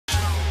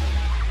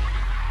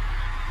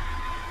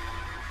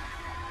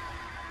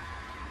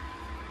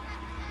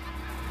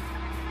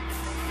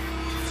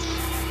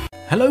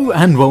Hello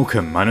and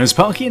welcome, my name is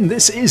Parky and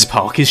this is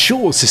Parky's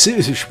Shorts, a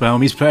series which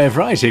allows me to play a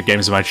variety of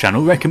games on my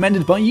channel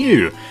recommended by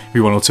you. Every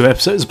 1 or 2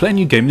 episodes, play a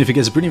new game, and if it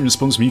gets a brilliant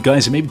response from you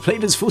guys, it may be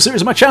played as a full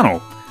series on my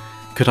channel.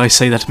 Could I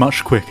say that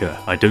much quicker?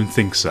 I don't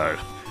think so.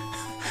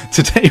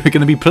 Today we're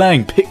going to be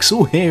playing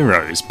Pixel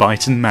Heroes,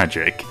 Byte and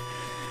Magic.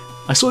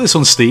 I saw this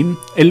on Steam,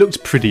 it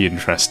looked pretty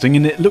interesting,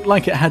 and it looked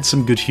like it had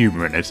some good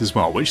humour in it as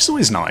well, which is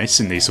always nice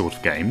in these sort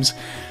of games.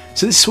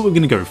 So this is what we're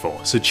going to go for.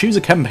 So choose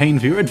a campaign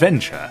for your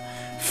adventure.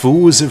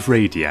 Fools of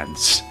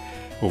Radiance.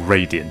 Or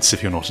Radiance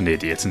if you're not an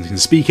idiot and can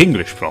speak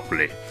English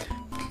properly.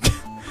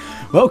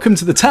 Welcome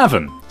to the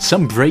tavern.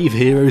 Some brave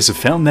heroes have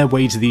found their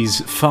way to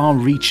these far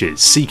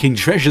reaches, seeking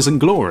treasures and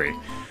glory.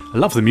 I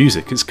love the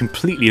music, it's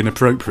completely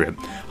inappropriate.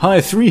 Hire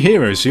 3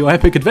 heroes for your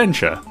epic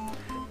adventure.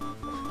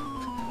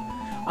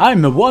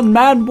 I'm a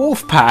one-man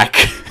wolf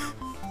pack.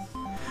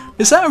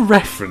 Is that a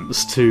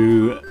reference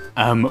to,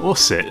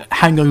 what's it,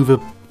 Hangover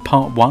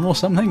Part 1 or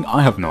something?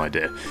 I have no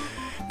idea.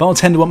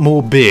 Bartender want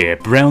more beer,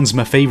 brown's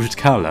my favourite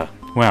colour.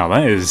 Wow,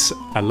 that is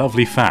a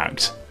lovely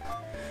fact.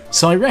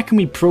 So I reckon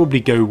we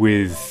probably go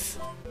with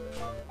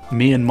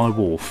me and my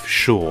wolf,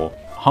 sure.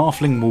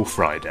 Halfling Wolf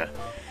Rider.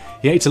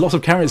 He ate a lot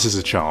of carrots as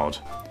a child.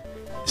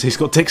 So he's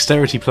got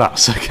Dexterity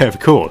Plus, okay, of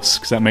course,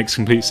 because that makes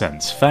complete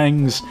sense.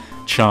 Fangs,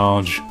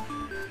 charge.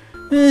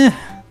 Not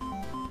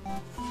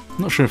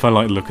sure if I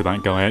like the look of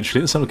that guy actually.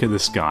 Let's have a look at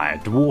this guy.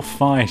 Dwarf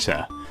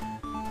Fighter.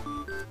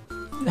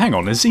 Hang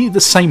on, is he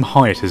the same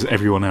height as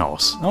everyone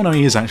else? Oh no,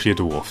 he is actually a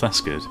dwarf,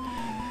 that's good.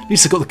 At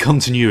least I've got the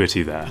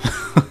continuity there.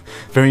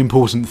 Very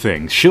important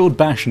thing. Shield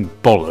Bash and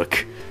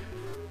Bollock.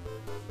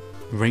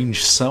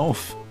 Range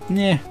Self?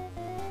 Yeah.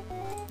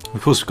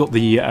 Of course we've got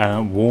the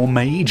War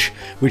Mage,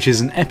 which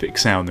is an epic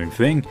sounding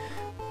thing.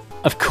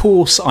 Of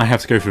course I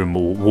have to go for a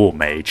War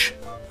Mage.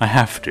 I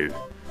have to.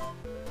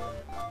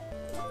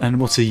 And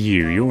what are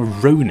you? You're a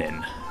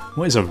Ronin.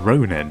 What is a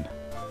Ronin?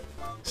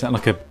 Is that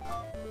like a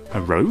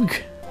rogue?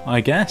 I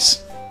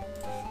guess?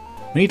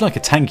 We need like a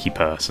tanky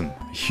person.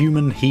 A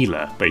human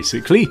healer,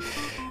 basically.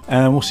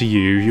 What are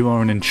you? You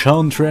are an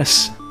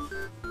enchantress.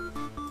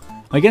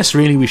 I guess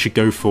really we should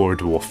go for a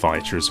dwarf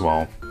fighter as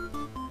well.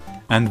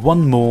 And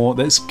one more,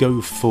 let's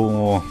go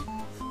for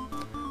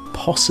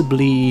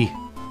possibly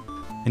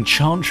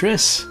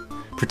enchantress?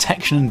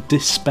 Protection and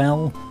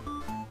dispel?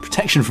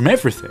 Protection from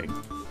everything.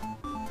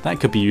 That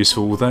could be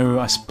useful, although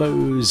I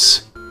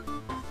suppose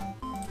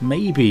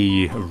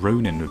maybe a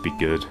Ronin would be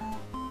good.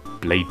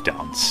 Blade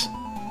Dance.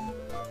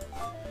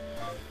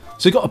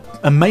 So we've got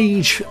a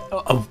mage,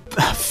 a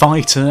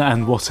fighter,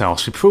 and what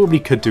else? We probably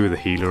could do with a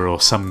healer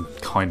or some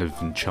kind of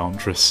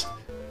enchantress.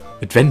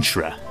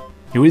 Adventurer.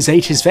 He always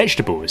ate his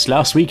vegetables.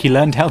 Last week he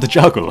learned how to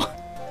juggle.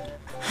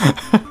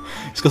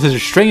 He's got a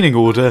restraining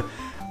order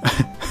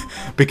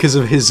because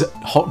of his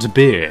hot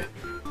beer.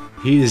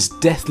 He is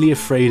deathly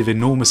afraid of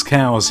enormous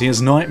cows. He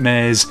has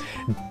nightmares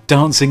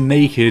dancing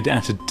naked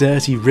at a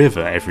dirty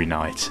river every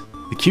night.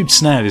 The Cute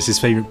Snad is his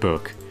favourite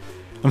book.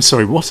 I'm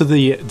sorry, what are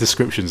the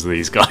descriptions of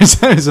these guys?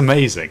 That is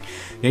amazing.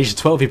 At the age of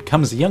 12 he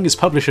becomes the youngest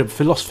publisher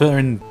philosopher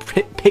in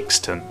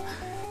Pixton.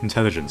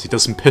 Intelligence. He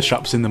does some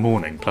push-ups in the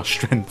morning, plus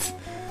strength.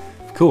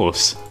 Of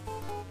course.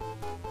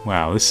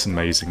 Wow, this is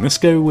amazing. Let's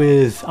go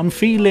with... I'm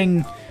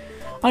feeling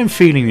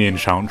the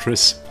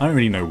Enchantress. I don't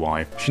really know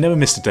why. She never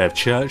missed a day of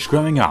church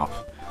growing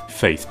up.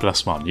 Faith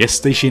 +1.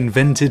 Yesterday she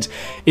invented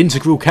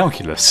integral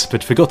calculus,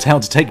 but forgot how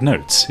to take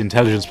notes.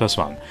 Intelligence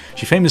 +1.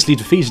 She famously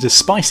defeated a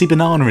spicy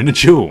banana in a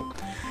duel.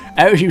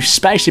 Oh, you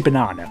spicy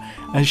banana.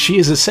 She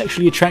is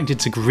sexually attracted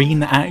to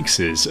green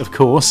axes, of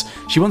course.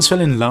 She once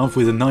fell in love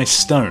with a nice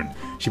stone.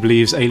 She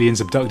believes aliens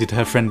abducted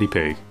her friendly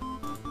pig.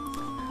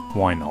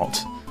 Why not?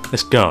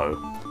 Let's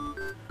go.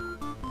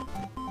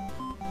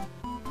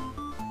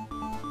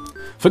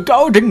 For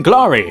golden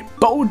glory,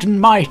 bold and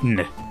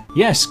mighty.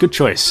 Yes, good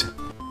choice.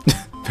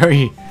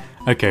 Very...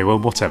 Okay, well,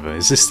 whatever.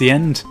 Is this the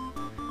end?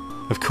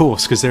 Of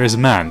course, because there is a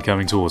man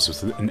coming towards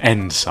us with an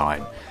end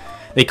sign.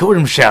 They call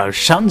themselves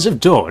Sons of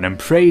Dawn and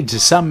prayed to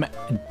some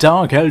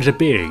dark elder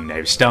being.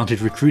 They've started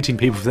recruiting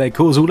people for their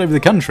cause all over the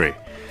country.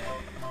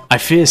 I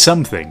fear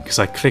something, because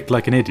I clicked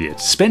like an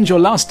idiot. Spend your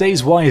last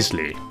days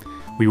wisely.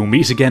 We will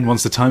meet again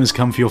once the time has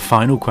come for your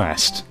final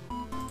quest.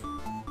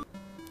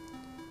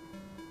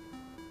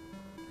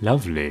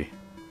 Lovely.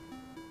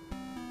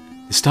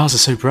 The stars are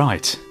so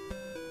bright.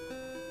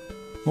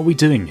 What are we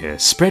doing here?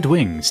 Spread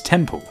wings,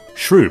 temple,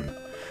 shroom.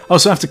 I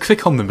also have to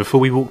click on them before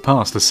we walk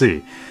past to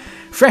see.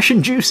 Fresh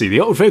and juicy, the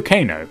old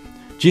volcano.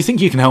 Do you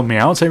think you can help me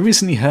out? I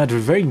recently heard of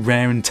a very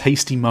rare and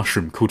tasty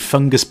mushroom called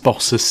Fungus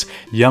Bossus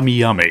Yummy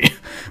Yummy,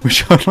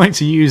 which I'd like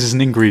to use as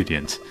an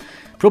ingredient.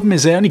 Problem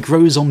is it only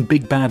grows on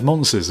big bad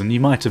monsters, and you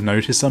might have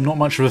noticed I'm not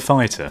much of a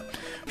fighter.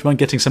 Do you mind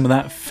getting some of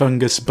that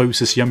Fungus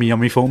Bossus Yummy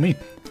Yummy for me?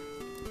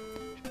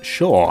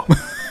 Sure.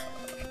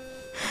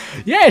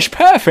 Yes,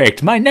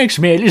 perfect! My next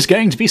meal is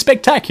going to be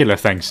spectacular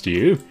thanks to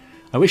you.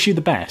 I wish you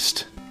the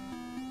best.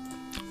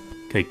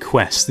 Okay,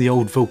 quest, the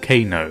old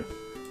volcano.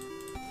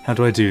 How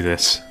do I do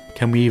this?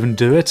 Can we even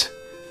do it?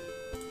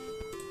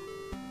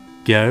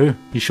 Go.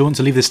 You sure want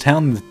to leave this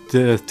town?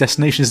 The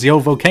destination is the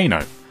old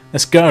volcano.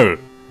 Let's go.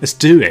 Let's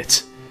do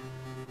it.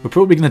 We're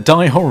probably going to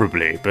die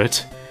horribly,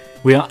 but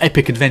we are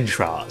epic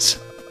adventurers.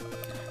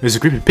 There's a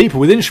group of people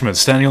with instruments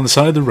standing on the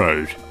side of the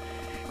road.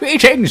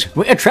 Greetings!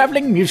 We're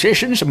travelling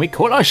musicians and we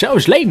call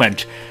ourselves laymen.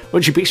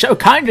 Would you be so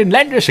kind and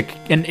lend us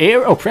an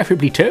ear, or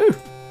preferably two?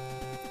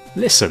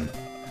 Listen.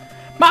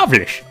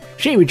 Marvellous!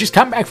 See, we just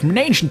come back from an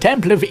ancient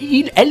temple of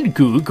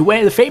El-Gug,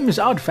 where the famous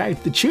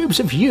artifact, the Tubes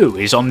of Yew,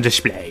 is on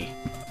display.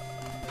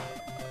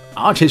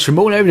 Artists from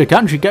all over the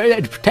country go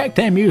there to protect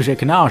their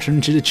music and art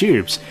into the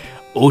tubes.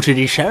 After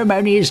the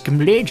ceremony is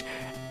complete,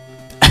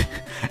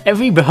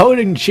 every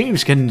beholding the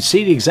tubes can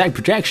see the exact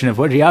projection of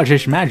what the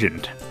artist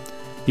imagined.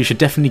 You should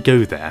definitely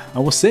go there.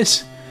 Oh, what's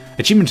this?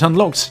 Achievement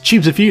unlocked.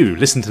 Tubes of Yew.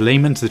 Listen to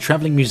laymen to the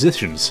travelling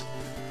musicians.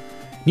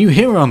 New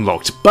hero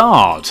unlocked.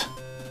 Bard.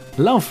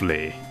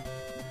 Lovely.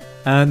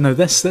 No,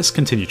 let's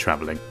continue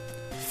travelling.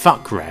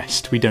 Fuck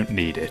rest. We don't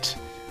need it.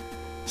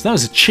 So that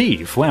was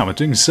achieve. Wow, we're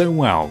doing so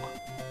well.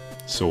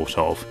 Sort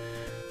of.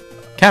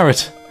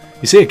 Carrot.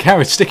 You see a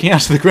carrot sticking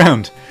out of the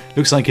ground.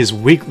 Looks like he's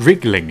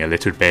wriggling a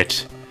little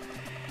bit.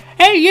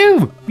 Hey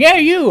you! Yeah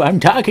you! I'm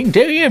talking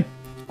to you!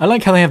 I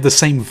like how they have the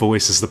same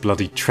voice as the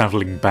bloody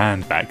travelling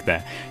band back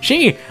there.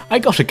 See, I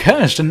got a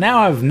curse and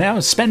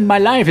I've spent my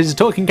life as a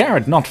talking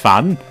carrot. Not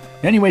fun.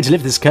 The only way to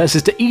lift this curse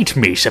is to eat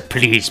me, so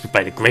please,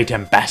 by the great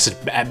ambassador,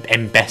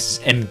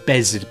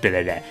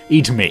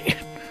 eat me.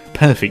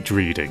 Perfect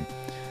reading.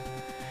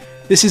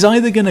 This is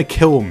either going to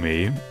kill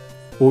me,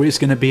 or it's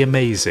going to be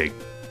amazing.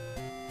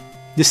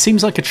 This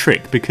seems like a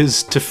trick,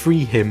 because to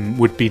free him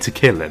would be to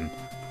kill him.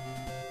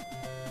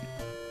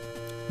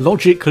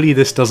 Logically,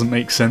 this doesn't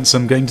make sense, so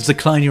I'm going to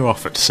decline your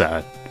offer,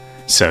 sir.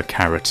 Sir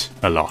Carrot,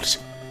 a lot.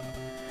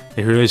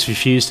 The heroes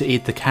refuse to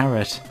eat the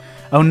carrot.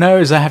 Oh no,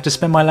 as I have to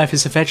spend my life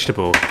as a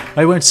vegetable.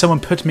 Why won't someone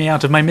put me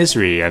out of my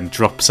misery and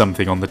drop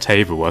something on the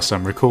table whilst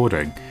I'm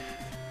recording? Do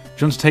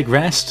you want to take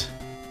rest?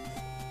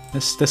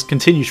 Let's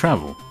continue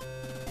travel.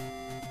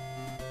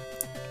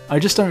 I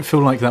just don't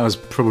feel like that was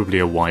probably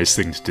a wise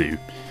thing to do.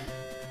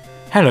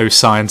 Hello,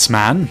 science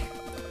man.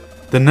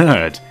 The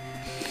nerd.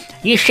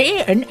 You see,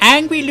 an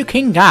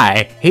angry-looking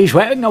guy. He's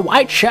wearing a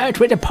white shirt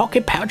with a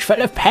pocket pouch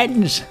full of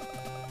pens.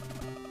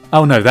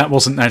 Oh no, that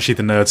wasn't actually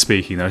the nerd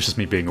speaking, that was just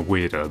me being a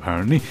weirdo,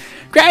 apparently.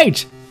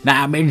 Great!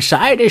 Now I'm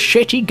inside a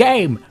shitty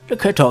game.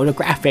 Look at all the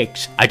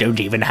graphics. I don't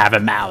even have a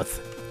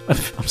mouth.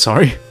 I'm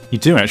sorry? You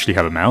do actually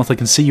have a mouth. I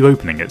can see you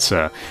opening it,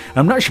 sir.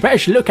 I'm not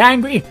supposed to look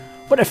angry?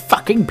 What a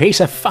fucking piece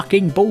of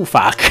fucking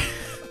bullfuck.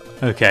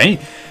 Okay.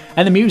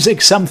 And the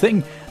music's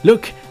something.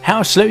 Look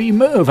how slow you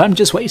move. I'm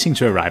just waiting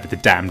to arrive at the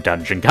damn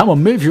dungeon. Come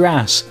on, move your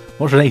ass.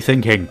 What are they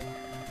thinking?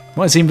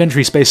 Why is the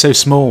inventory space so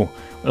small?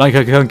 Like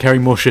I can't carry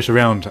more shit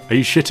around. Are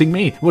you shitting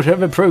me?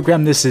 Whatever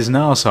program this is an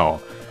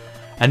arsehole.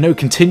 And no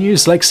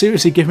continues? Like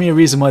seriously, give me a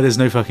reason why there's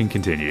no fucking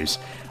continues.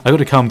 I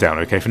gotta calm down,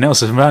 okay? For now,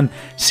 so run.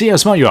 See how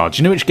smart you are. Do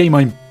you know which game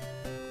I'm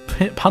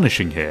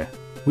punishing here?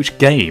 Which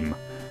game?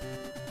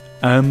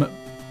 I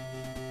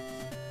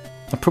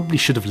probably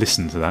should have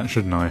listened to that,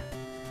 shouldn't I?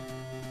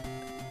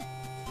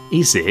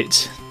 Is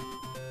it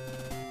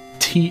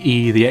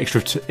TE the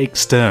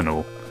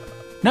external?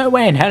 No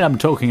way in hell I'm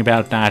talking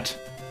about that.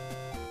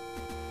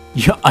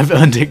 Yeah, I've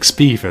earned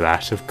XP for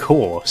that, of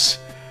course.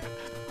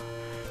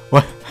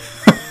 What?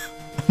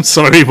 I'm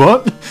sorry,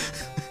 what?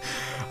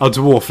 Our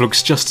dwarf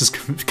looks just as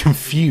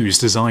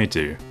confused as I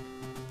do.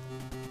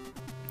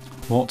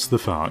 What the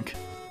fuck?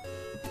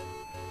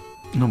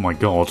 Oh my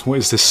god, what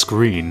is this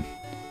screen?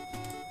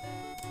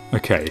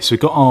 Okay, so we've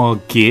got our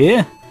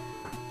gear,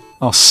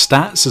 our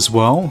stats as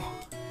well,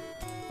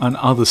 and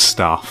other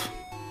stuff.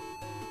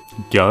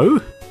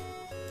 Go?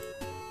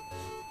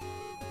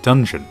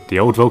 Dungeon, the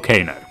old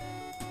volcano.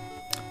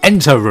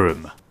 Enter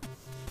room.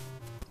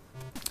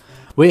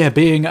 We are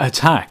being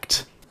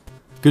attacked.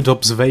 Good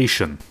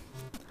observation.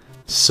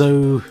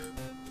 So,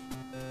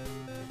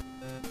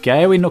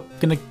 okay, are we not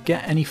going to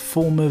get any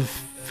form of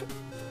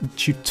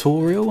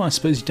tutorial? I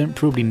suppose you don't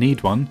probably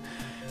need one.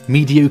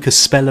 Mediocre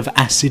spell of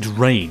acid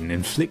rain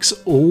inflicts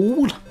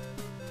all.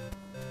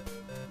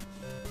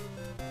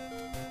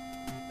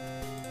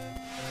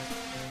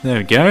 There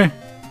we go.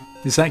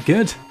 Is that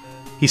good?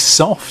 He's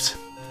soft.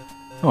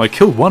 Oh, I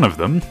killed one of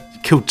them.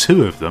 Killed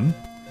two of them.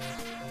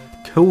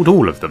 Killed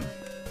all of them.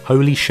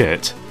 Holy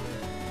shit.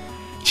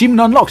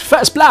 Achievement unlocked.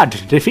 First blood.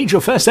 Defeat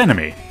your first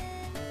enemy.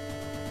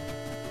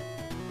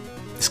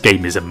 This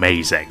game is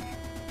amazing.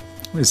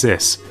 What is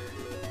this?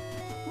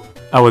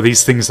 Oh, are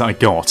these things that I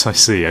got? I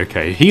see,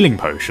 okay. Healing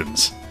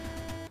potions.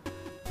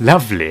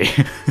 Lovely.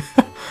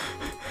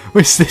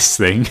 What's this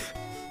thing? So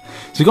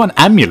we've got an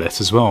amulet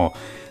as well.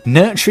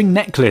 Nurturing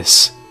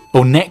necklace.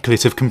 Or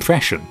necklet of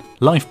compression.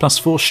 Life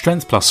 +4,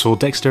 strength +4,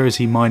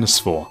 dexterity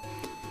 -4.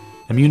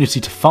 Immunity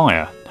to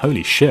fire.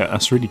 Holy shit,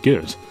 that's really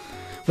good.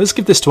 Let's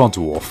give this to our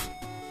dwarf.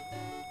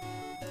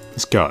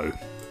 Let's go.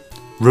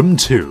 Room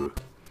 2.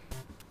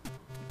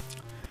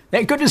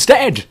 They're good as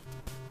dead!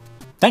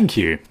 Thank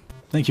you.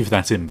 Thank you for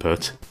that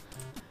input.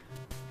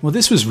 Well,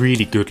 this was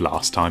really good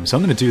last time, so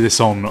I'm going to do this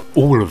on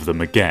all of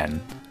them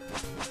again.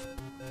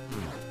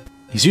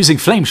 He's using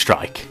Flame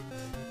Strike.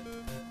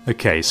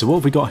 Okay, so what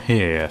have we got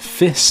here?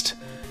 Fist,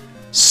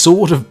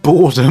 Sword of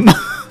Boredom,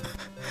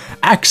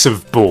 Axe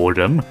of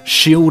Boredom,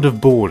 Shield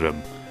of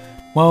Boredom.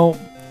 Well,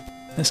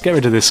 let's get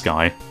rid of this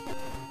guy.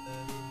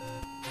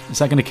 Is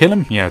that going to kill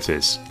him? Yeah, it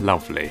is.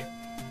 Lovely.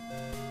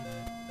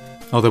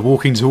 Oh, they're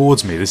walking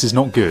towards me. This is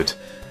not good.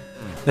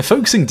 They're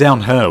focusing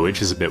down her,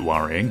 which is a bit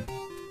worrying.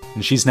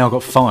 And she's now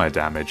got fire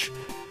damage.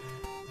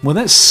 Well,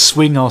 let's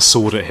swing our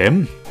sword at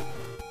him.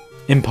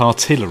 Imp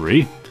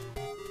Artillery.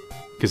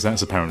 Because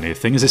that's apparently a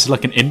thing. Is this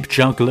like an imp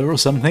juggler or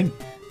something?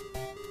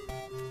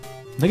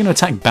 Are they going to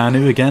attack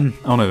Banu again?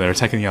 Oh no, they're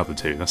attacking the other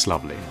two. That's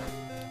lovely.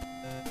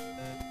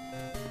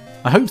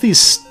 I hope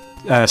these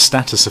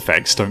status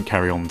effects don't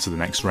carry on to the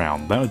next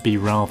round. That would be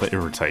rather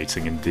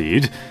irritating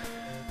indeed.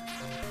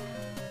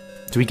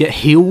 Do we get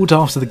healed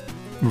after the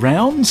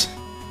round?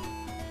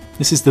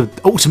 This is the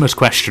ultimate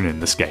question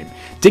in this game.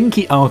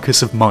 Dinky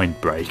Arcus of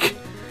Mindbreak.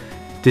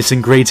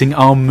 Disintegrating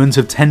Armament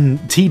of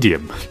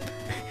Tedium.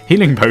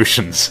 Healing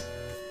Potions.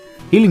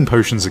 Healing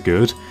Potions are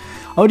good.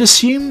 I would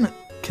assume,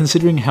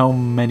 considering how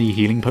many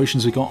healing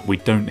potions we got, we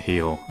don't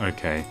heal.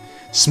 Okay.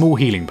 Small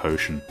healing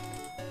potion.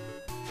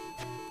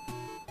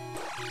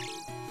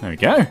 There we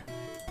go.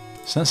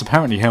 So that's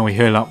apparently how we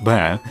heal up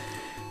there.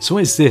 So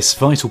what is this?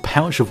 Vital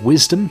Pouch of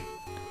Wisdom?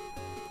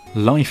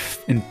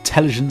 Life,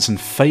 Intelligence and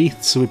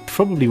Faith. So we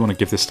probably want to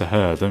give this to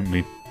her, don't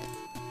we?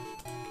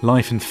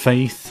 Life and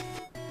Faith.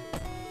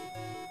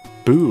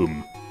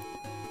 Boom.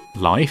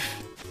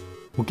 Life.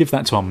 We'll give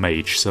that to our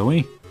mage, shall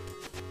we?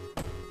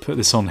 Put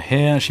this on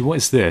here. Actually, what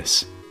is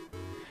this?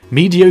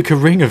 Mediocre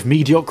Ring of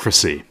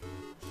Mediocrity.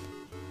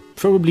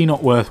 Probably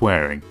not worth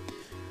wearing.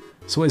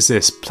 So what is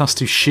this?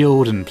 +2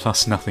 shield and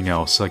plus nothing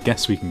else. So I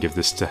guess we can give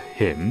this to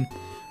him.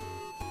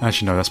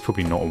 Actually, no, that's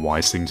probably not a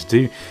wise thing to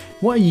do.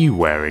 What are you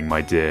wearing,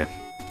 my dear?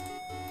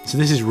 So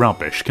this is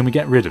rubbish. Can we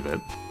get rid of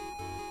it?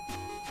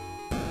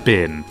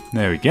 Bin.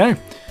 There we go.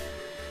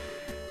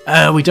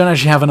 We don't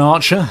actually have an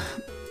archer,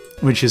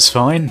 which is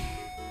fine.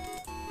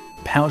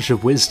 Pouch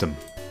of Wisdom.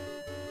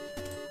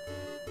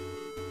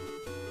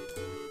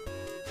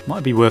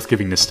 Might be worth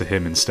giving this to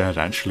him instead,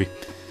 actually.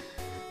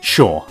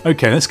 Sure.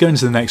 Okay, let's go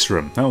into the next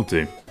room. That'll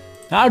do.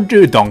 That'll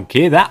do,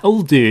 donkey.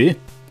 That'll do.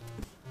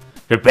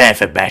 Prepare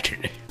for battle.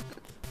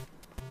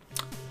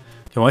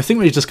 Well, I think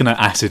we're just going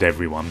to acid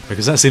everyone,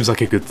 because that seems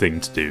like a good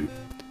thing to do.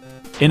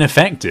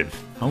 Ineffective.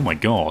 Oh my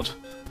god.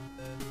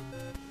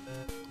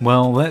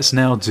 Well, let's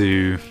now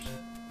do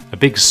a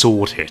big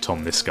sword hit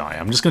on this guy.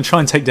 I'm just going to try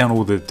and take down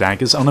all the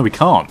daggers. Oh no, we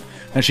can't.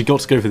 We actually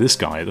got to go for this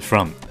guy at the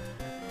front.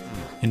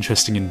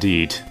 Interesting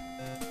indeed.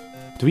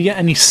 Do we get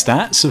any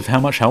stats of how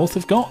much health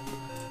they've got?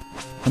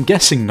 I'm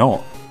guessing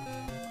not.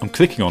 I'm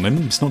clicking on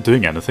him, it's not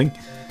doing anything.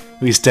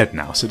 Well, he's dead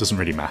now, so it doesn't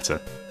really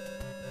matter.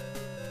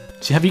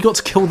 So have you got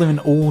to kill them in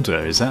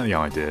order? Is that the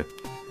idea?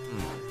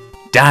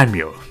 Damn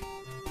you!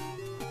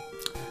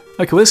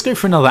 Okay, well, let's go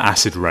for another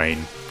Acid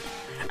Rain.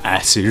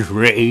 Acid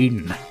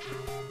Rain!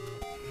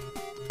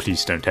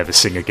 Please don't ever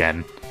sing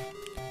again.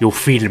 You'll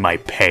feel my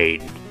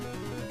pain.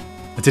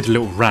 I did a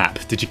little rap,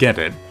 did you get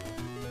it?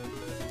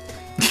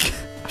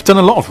 I've done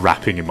a lot of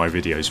rapping in my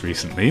videos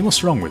recently,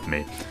 what's wrong with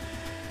me?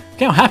 Look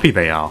how happy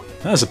they are.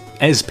 That's a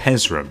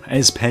Ez-Pez room.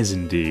 Ez-Pez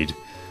indeed.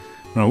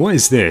 Right, what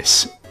is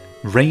this?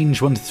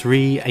 Range 1 to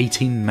 3,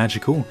 18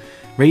 magical.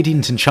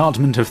 Radiant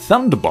Enchantment of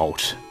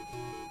Thunderbolt.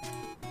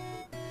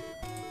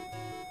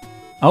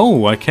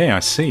 Oh, okay, I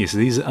see. So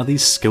are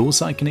these skills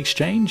that I can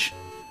exchange?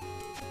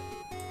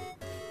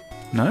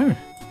 No?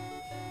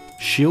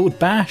 Shield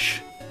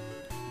Bash?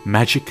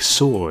 Magic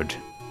Sword.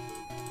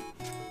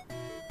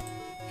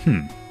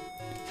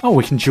 Oh,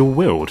 we can dual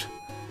wield.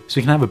 So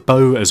we can have a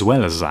bow as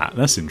well as that.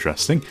 That's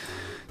interesting.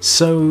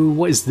 So,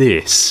 what is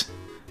this?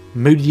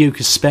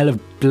 Mediocre Spell of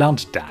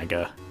Blood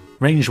Dagger.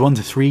 Range 1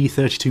 to 3,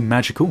 32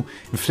 magical.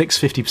 Inflicts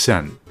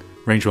 50%.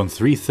 Range 1 to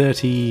 3,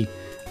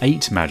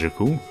 38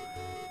 magical.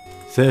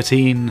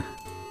 13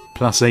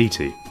 plus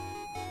 80.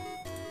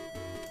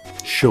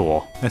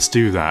 Sure, let's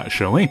do that,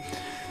 shall we?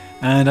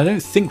 And I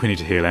don't think we need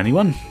to heal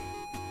anyone.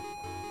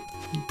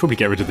 Probably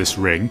get rid of this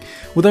ring.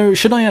 Although,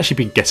 should I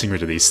actually be getting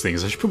rid of these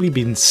things? I should probably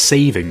be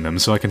saving them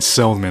so I can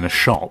sell them in a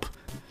shop.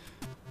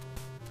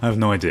 I have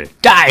no idea.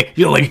 Die!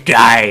 You will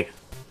die!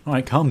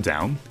 Alright, calm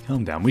down.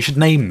 Calm down. We should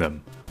name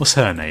them. What's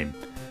her name?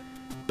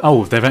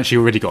 Oh, they've actually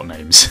already got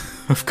names.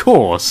 Of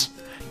course.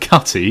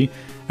 Cutty,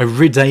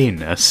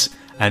 Eridanus,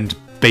 and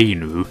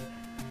Benu.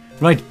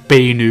 Right,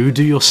 Benu,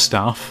 do your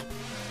stuff.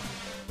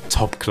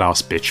 Top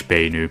class bitch,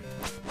 Benu.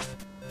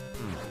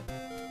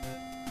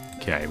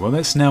 Okay, well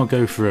let's now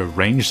go for a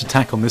ranged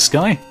attack on this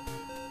guy.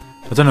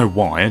 I don't know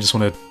why, I just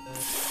want to...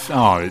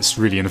 Oh, it's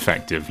really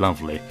ineffective.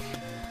 Lovely.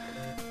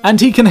 And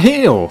he can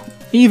heal!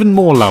 Even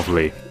more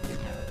lovely.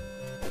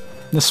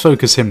 Let's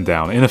focus him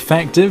down.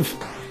 Ineffective?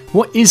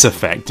 What is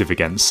effective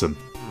against them?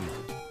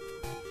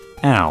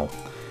 Ow.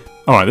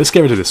 Alright, let's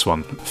get rid of this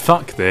one.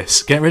 Fuck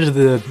this. Get rid of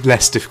the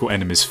less difficult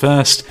enemies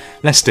first.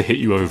 Less to hit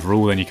you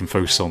overall, then you can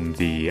focus on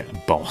the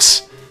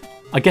boss.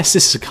 I guess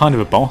this is a kind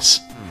of a boss.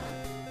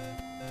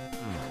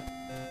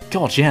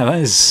 God, yeah, that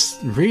is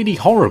really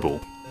horrible.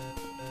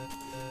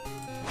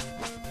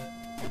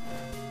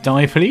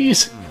 Die,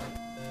 please.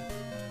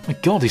 My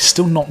god, he's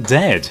still not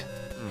dead.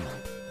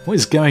 What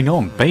is going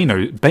on?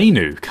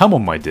 Bainu, come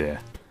on, my dear.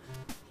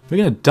 We're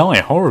gonna die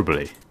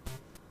horribly.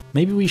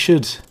 Maybe we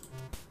should...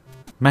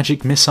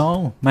 Magic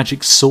missile?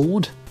 Magic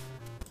sword?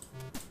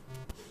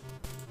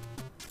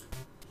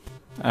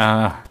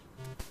 If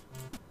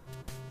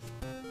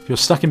you're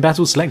stuck in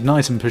battle, select an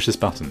item and push this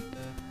button.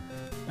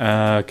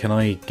 Can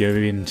I go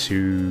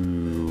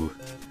into...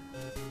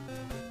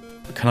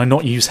 Can I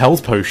not use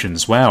health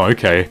potions? Wow,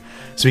 okay.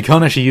 So we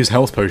can't actually use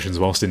health potions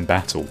whilst in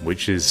battle,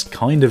 which is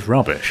kind of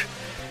rubbish.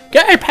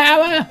 Go,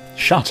 power!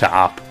 Shut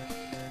up.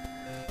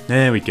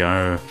 There we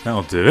go.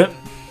 That'll do it.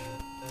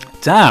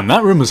 Damn,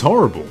 that room was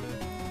horrible.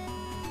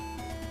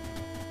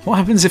 What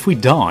happens if we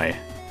die?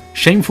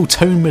 Shameful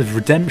tome of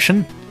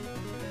redemption?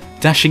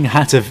 Dashing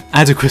hat of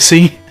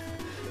adequacy?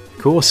 Of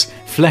course,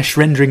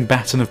 flesh-rendering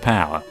baton of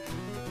power.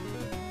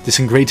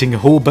 Disintegrating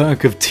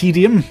hauberk of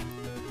tedium?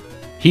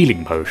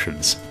 Healing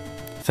potions.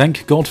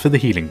 Thank God for the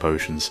healing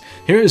potions.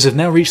 Heroes have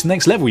now reached the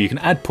next level. You can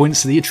add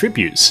points to the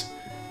attributes.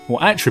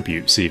 Or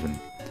attributes, even.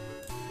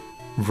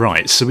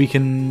 Right, so we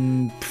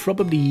can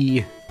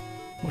probably...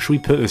 What should we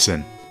put this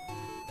in?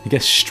 I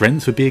guess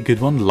strength would be a good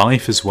one.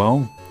 Life as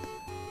well.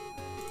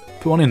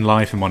 Put one in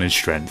life and one in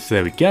strength.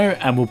 There we go.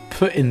 And we'll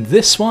put in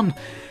this one.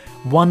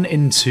 One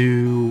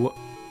into...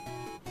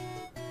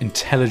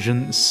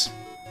 intelligence.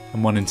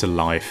 And one into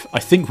life. I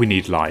think we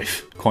need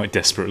life quite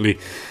desperately.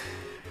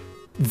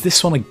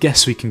 This one I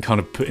guess we can kind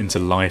of put into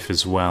life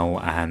as well.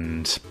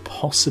 And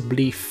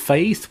possibly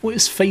faith. What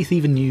is faith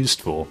even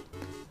used for?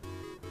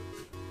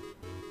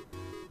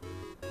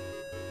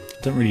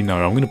 Don't really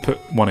know. I'm going to put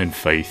one in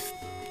faith.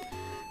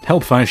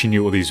 Help if I actually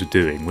knew what these were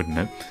doing, wouldn't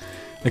it?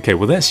 Okay,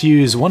 well let's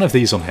use one of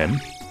these on him.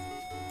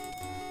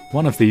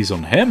 One of these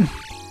on him.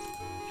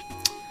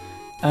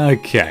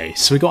 Okay,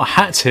 so we got a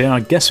hat here. I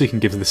guess we can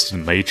give this to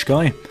the mage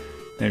guy.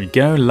 There we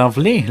go.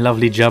 Lovely.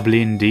 Lovely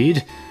jubbly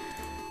indeed.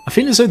 I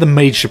feel as though the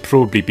mage should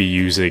probably be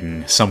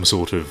using some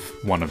sort of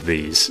one of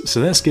these. So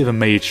let's give a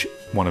mage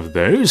one of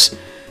those.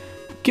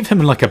 Give him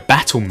like a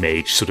battle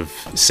mage sort of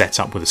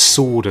setup with a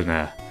sword and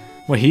a...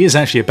 Well, he is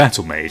actually a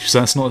battle mage, so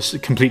that's not a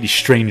completely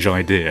strange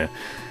idea.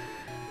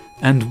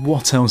 And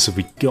what else have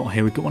we got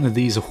here? We've got one of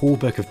these, a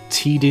hauberk of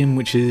tedium,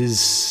 which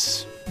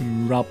is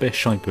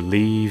rubbish, I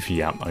believe.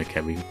 Yeah,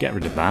 okay, we can get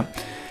rid of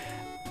that.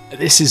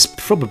 This is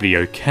probably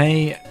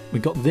okay.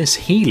 We've got this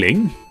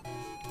healing.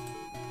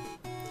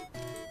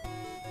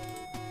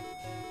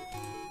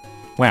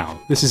 Wow,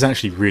 this is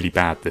actually really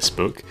bad, this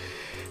book.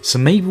 So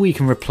maybe we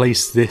can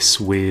replace this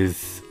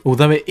with...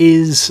 Although it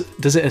is...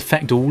 Does it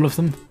affect all of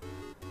them?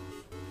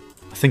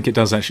 I think it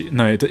does actually...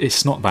 No,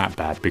 it's not that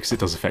bad because it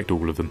does affect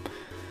all of them.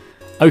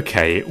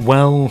 Okay,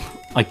 well,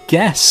 I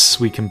guess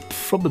we can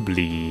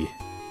probably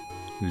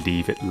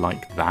leave it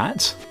like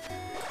that.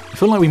 I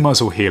feel like we might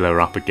as well heal her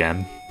up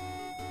again.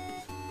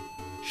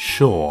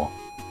 Sure.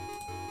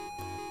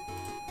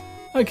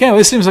 Okay, well,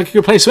 this seems like a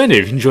good place to end it.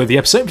 If you enjoyed the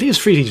episode, please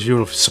feel free to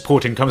your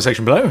support in the comment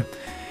section below.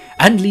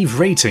 And leave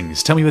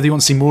ratings. Tell me whether you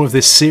want to see more of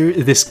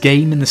this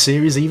game in the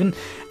series even.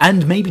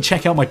 And maybe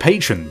check out my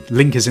Patreon.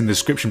 Link is in the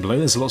description below.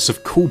 There's lots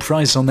of cool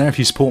prizes on there if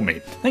you support me.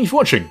 Thank you for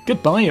watching.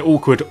 Goodbye.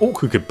 Awkward.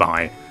 Awkward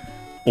goodbye.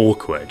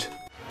 Awkward.